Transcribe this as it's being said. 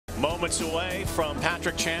Moments away from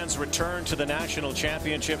Patrick Chan's return to the national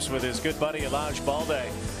championships with his good buddy Elijah Balde.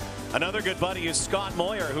 Another good buddy is Scott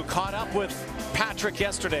Moir, who caught up with Patrick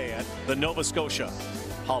yesterday at the Nova Scotia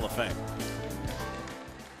Hall of Fame.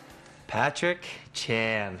 Patrick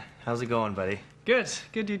Chan, how's it going, buddy? Good,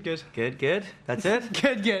 dude, good. Good? That's it?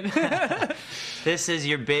 Good. This is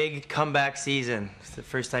your big comeback season. It's the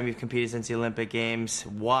first time you've competed since the Olympic Games.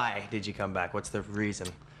 Why did you come back? What's the reason?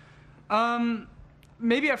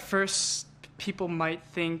 Maybe at first people might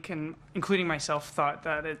think, and including myself, thought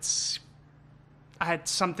that I had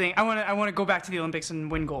something. I want to go back to the Olympics and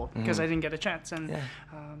win gold because I didn't get a chance, and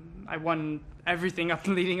I won everything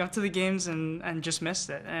leading up to the games and just missed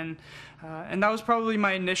it, and that was probably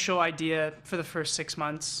my initial idea for the first 6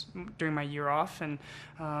 months during my year off, and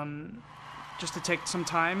just to take some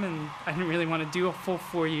time. And I didn't really want to do a full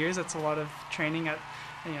 4 years. That's a lot of training.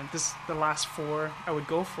 The last 4 I would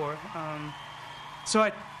go for. So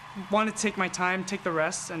I wanted to take my time, take the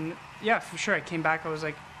rest, and yeah, for sure. I came back. I was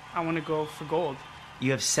like, I want to go for gold.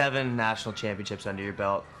 You have 7 national championships under your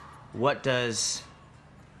belt. What does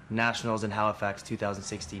Nationals in Halifax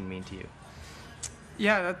 2016 mean to you?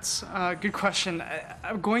 Yeah, that's a good question.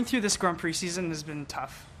 Going through this Grand Prix season has been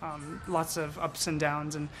tough. Lots of ups and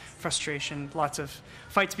downs and frustration. Lots of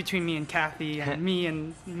fights between me and Kathy, and me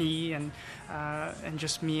and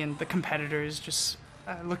just me and the competitors. Just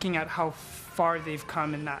looking at how far they've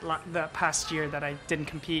come in that past year that I didn't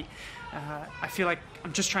compete. I feel like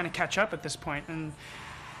I'm just trying to catch up at this point, and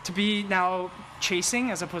to be now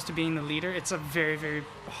chasing as opposed to being the leader, it's a very, very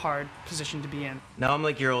hard position to be in. Now I'm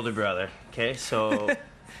like your older brother, okay? So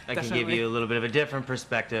I can give you a little bit of a different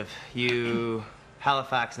perspective. You,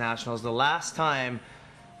 Halifax Nationals, the last time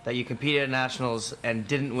that you competed at Nationals and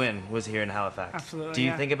didn't win was here in Halifax. Absolutely. Do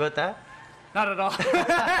you think about that? Not at all.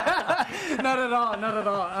 Not at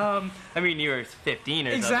all. I mean, you were 15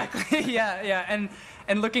 or exactly. something. Exactly, yeah.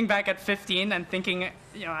 And looking back at 15 and thinking,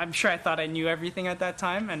 I'm sure I thought I knew everything at that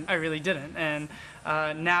time, and I really didn't. And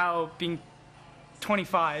now being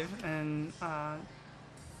 25 and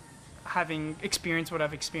having experienced what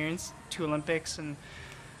I've experienced, 2 Olympics and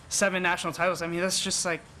 7 national titles, I mean, that's just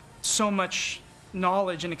like so much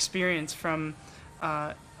knowledge and experience from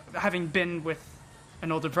having been with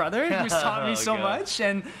an older brother who's taught me so much,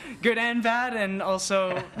 and good and bad, and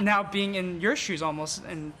also now being in your shoes almost,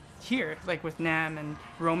 and here, like with Nam and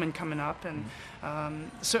Roman coming up, and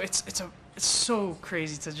so it's so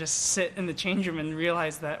crazy to just sit in the change room and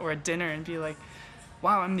realize that, or at dinner, and be like,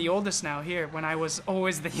 wow, I'm the oldest now here when I was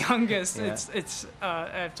always the youngest. Yeah. I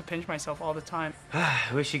have to pinch myself all the time.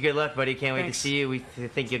 Wish you good luck, buddy. Can't wait to see you. We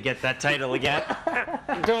think you'll get that title again.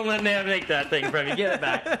 Don't let Nam take that thing from you. Get it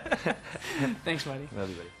back. Thanks, buddy. Love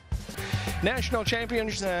you, buddy. National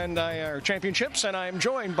champions and championships, and I'm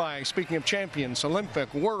joined by, speaking of champions,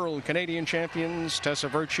 Olympic, world, Canadian champions, Tessa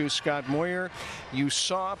Virtue, Scott Moir. You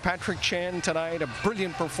saw Patrick Chan tonight, a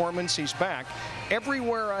brilliant performance. He's back.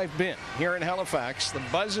 Everywhere I've been here in Halifax, the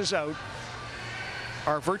buzz is out.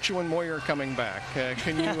 Are Virtue and Moir coming back?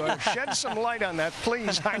 Can you shed some light on that,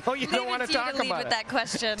 please? I know you don't want to talk about it. With that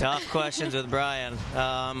question. Tough questions with Brian.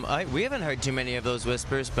 We haven't heard too many of those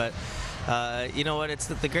whispers, but you know what? It's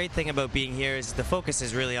the great thing about being here is the focus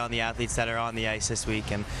is really on the athletes that are on the ice this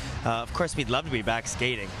week, and of course we'd love to be back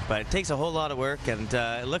skating, but it takes a whole lot of work, and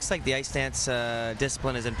it looks like the ice dance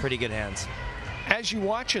discipline is in pretty good hands. As you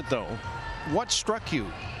watch it, though, what struck you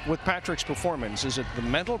with Patrick's performance? Is it the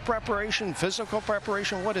mental preparation, physical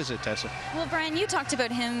preparation? What is it, Tessa? Well, Brian, you talked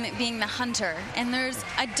about him being the hunter, and there's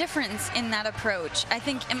a difference in that approach. I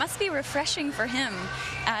think it must be refreshing for him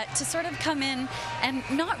to sort of come in and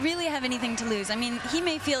not really have anything to lose. I mean, he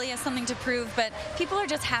may feel he has something to prove, but people are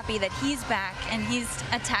just happy that he's back and he's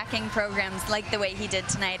attacking programs like the way he did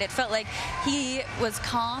tonight. It felt like he was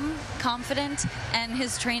calm, confident, and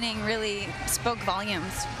his training really spoke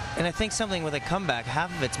volumes. And I think something with a comeback,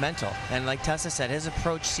 half of it's mental. And like Tessa said, his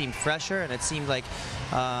approach seemed fresher, and it seemed like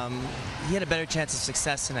he had a better chance of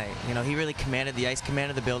success tonight. You know, he really commanded the ice,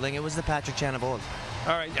 commanded the building. It was the Patrick Chan of old.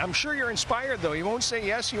 All right, I'm sure you're inspired, though. You won't say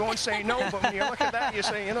yes, you won't say no, but when you look at that, you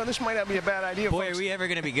say, this might not be a bad idea. Boy, folks. are we ever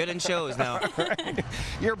going to be good in shows now. Right.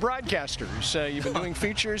 You're broadcasters. You've been doing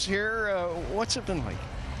features here. What's it been like?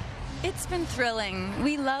 It's been thrilling.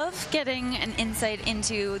 We love getting an insight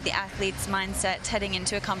into the athlete's mindset heading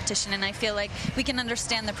into a competition, and I feel like we can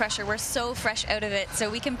understand the pressure. We're so fresh out of it, so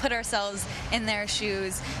we can put ourselves in their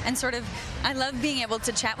shoes and sort of, I love being able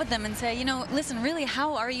to chat with them and say, you know, listen, really,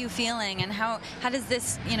 how are you feeling, and how does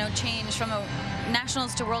this, you know, change from a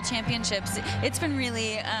nationals to world championships? It's been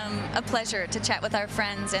really a pleasure to chat with our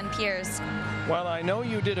friends and peers. Well, I know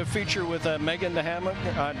you did a feature with Megan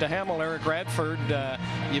Duhamel, Eric Radford.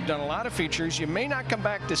 You've done a lot of features. You may not come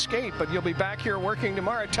back to skate, but you'll be back here working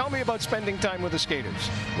tomorrow. Tell me about spending time with the skaters.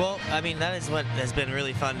 Well, I mean, that is what has been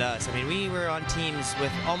really fun to us. I mean, we were on teams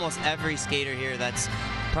with almost every skater here that's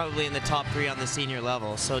probably in the top 3 on the senior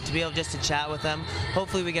level. So to be able just to chat with them,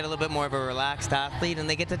 hopefully we get a little bit more of a relaxed athlete and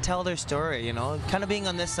they get to tell their story, you know. Kind of being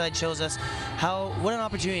on this side shows us what an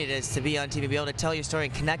opportunity it is to be on TV, be able to tell your story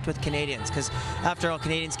and connect with Canadians, because after all,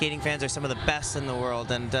 Canadian skating fans are some of the best in the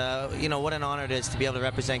world, and you know, what an honor it is to be able to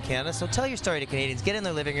represent Canada. So tell your story to Canadians, get in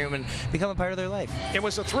their living room and become a part of their life. It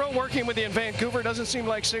was a thrill working with you in Vancouver. Doesn't seem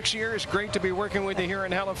like 6 years. Great to be working with you here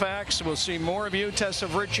in Halifax. We'll see more of you, Tessa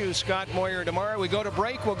Virtue, Scott Moir, tomorrow. We go to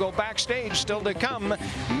break. We'll go backstage. Still to come,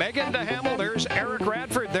 Megan Duhamel. There's Eric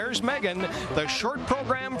Radford. There's Megan. The short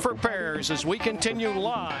program for pairs as we continue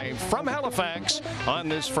live from Halifax on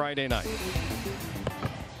this Friday night.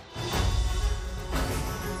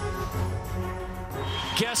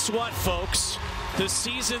 Guess what, folks? The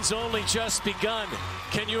season's only just begun.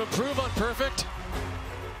 Can you improve on perfect?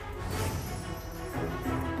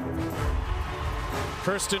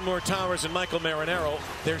 Kirsten Moore Towers and Michael Marinero,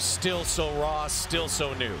 they're still so raw, still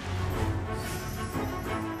so new.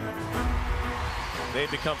 They've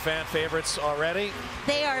become fan favorites already.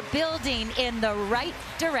 They are building in the right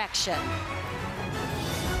direction.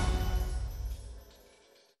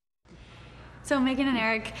 So Megan and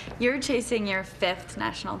Eric, you're chasing your 5th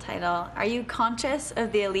national title. Are you conscious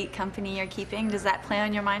of the elite company you're keeping? Does that play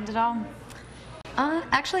on your mind at all?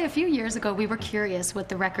 Actually, a few years ago, we were curious what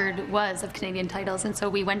the record was of Canadian titles, and so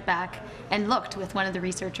we went back and looked with one of the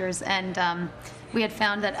researchers, and we had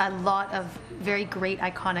found that a lot of very great,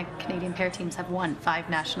 iconic Canadian pair teams have won 5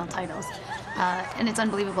 national titles, and it's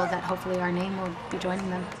unbelievable that hopefully our name will be joining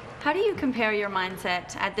them. How do you compare your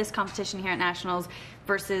mindset at this competition here at Nationals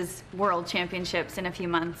versus World Championships in a few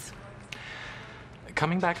months?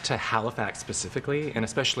 Coming back to Halifax specifically, and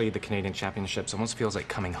especially the Canadian Championships, almost feels like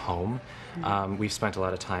coming home. We've spent a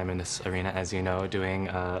lot of time in this arena, as you know, doing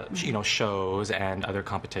shows and other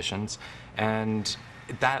competitions, and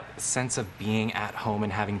that sense of being at home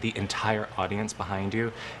and having the entire audience behind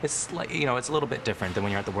you, it's like, you know, it's a little bit different than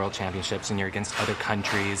when you're at the World Championships and you're against other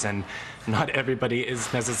countries and not everybody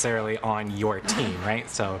is necessarily on your team, right?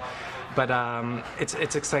 So. But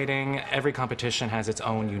it's exciting. Every competition has its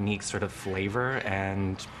own unique sort of flavor,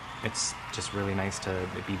 and it's just really nice to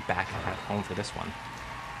be back at home for this one.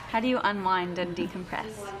 How do you unwind and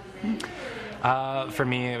decompress? For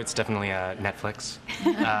me, it's definitely Netflix,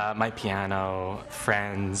 my piano,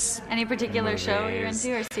 Friends. Any particular movies, show you're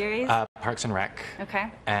into or series? Parks and Rec.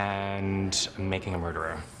 Okay. And Making a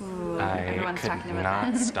Murderer. Ooh, I could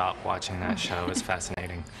not stop watching that show. It's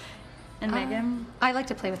fascinating. And Megan? I like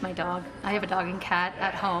to play with my dog. I have a dog and cat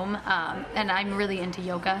at home, and I'm really into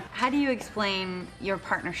yoga. How do you explain your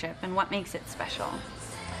partnership and what makes it special?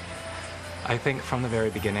 I think from the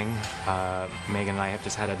very beginning, Megan and I have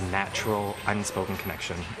just had a natural, unspoken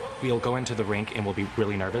connection. We'll go into the rink and we'll be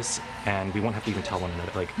really nervous, and we won't have to even tell one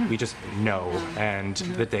another. Like, we just know. And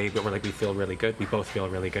the day that we're like, we feel really good, we both feel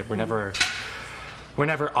really good. We're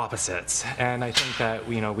never opposites, and I think that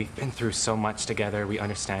we've been through so much together. We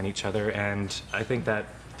understand each other, and I think that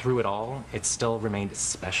through it all, it's still remained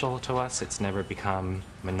special to us. It's never become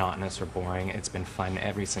monotonous or boring. It's been fun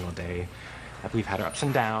every single day. We've had our ups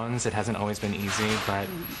and downs. It hasn't always been easy, but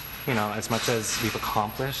as much as we've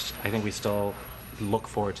accomplished, I think we still look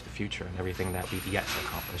forward to the future and everything that we've yet to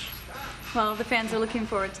accomplish. Well, the fans are looking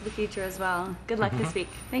forward to the future as well. Good luck this week.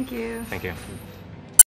 Thank you. Thank you.